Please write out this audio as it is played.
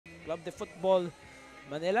Club de Football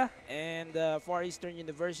Manila and Far Eastern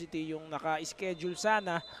University yung naka-schedule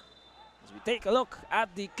sana. As we take a look at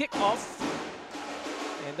the kickoff.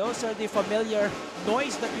 And those are the familiar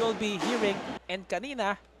noise that you'll be hearing. And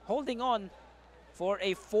kanina, holding on for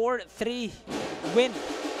a 4-3 win.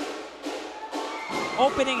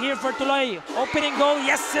 Opening here for Tuloy. Opening goal.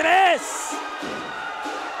 Yes, it is!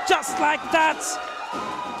 Just like that.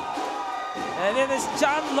 And it is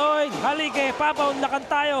John Lloyd. Halige, papaunlakan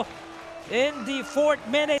tayo in the 4th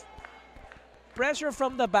minute. Pressure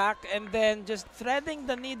from the back and then just threading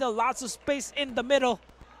the needle. Lots of space in the middle.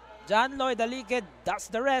 John Lloyd Halige does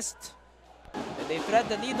the rest. And they thread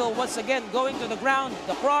the needle once again, going to the ground.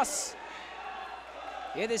 The cross.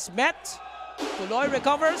 It is met. Tuloy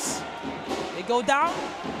recovers. They go down.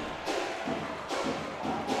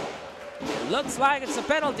 It looks like it's a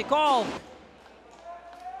penalty call.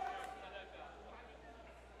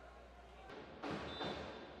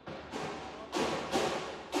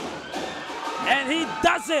 And he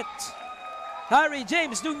does it! Harry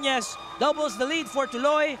James Nunez doubles the lead for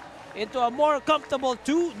Tuloy into a more comfortable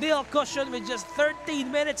 2-0 cushion with just 13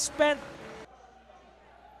 minutes spent.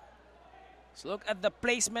 Let's look at the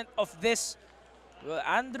placement of this. Well,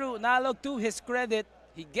 Andrew Nalog, to his credit,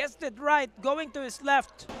 he guessed it right, going to his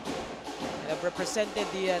left. They have represented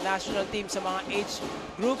the national team sa mga age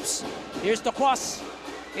groups. Here's the cross.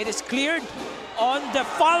 It is cleared. On the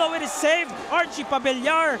follow, it is saved. Archie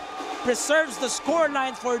Pabellar preserves the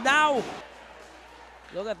scoreline for now.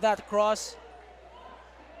 Look at that cross.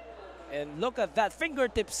 And look at that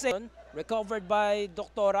fingertip save. Recovered by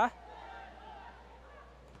Doctora.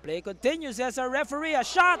 Play continues as a referee. A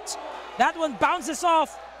shot. That one bounces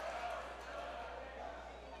off.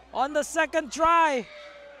 On the second try.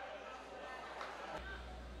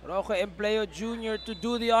 Roque Empleo Jr. to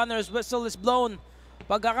do the honors. Whistle is blown.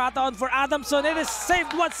 Pagkakataon for Adamson. It is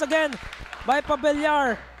saved once again by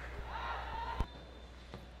Pabellar.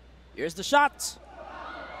 Here's the shot.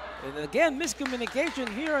 And again, miscommunication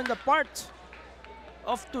here on the part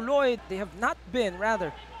of Tuloy. They have not been,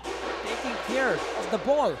 rather, taking care of the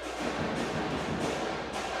ball.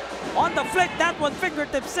 On the flick, that one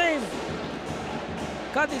fingertip save.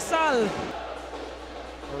 Cadizal.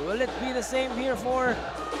 Or will it be the same here for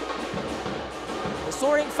the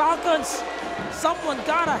Soaring Falcons? Someone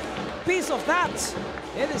got a piece of that.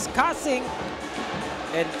 It is Kasing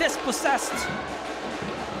and dispossessed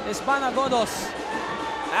is Banagodos.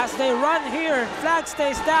 As they run here, flag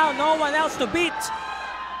stays down, no one else to beat.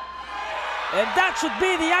 And that should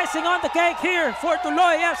be the icing on the cake here for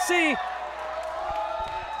Tuloy FC.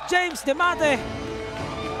 James Demate,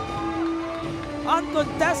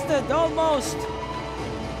 uncontested almost,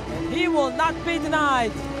 and he will not be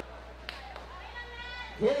denied.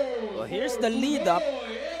 Well, here's the lead up.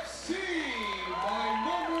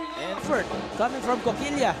 And Furt coming from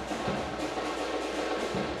Coquilla.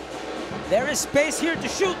 There is space here to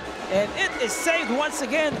shoot, and it is saved once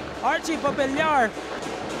again. Archie Pabellar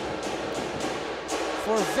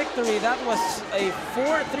for victory. That was a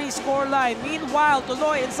 4-3 scoreline. Meanwhile,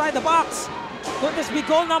 Tuloy inside the box. Could this be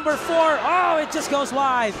goal number 4? Oh, it just goes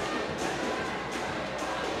wide.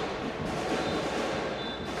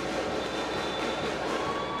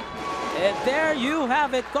 And there you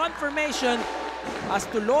have it, confirmation as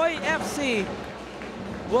Tuloy FC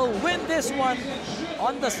will win this one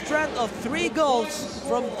on the strength of 3 goals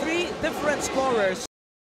from 3 different scorers.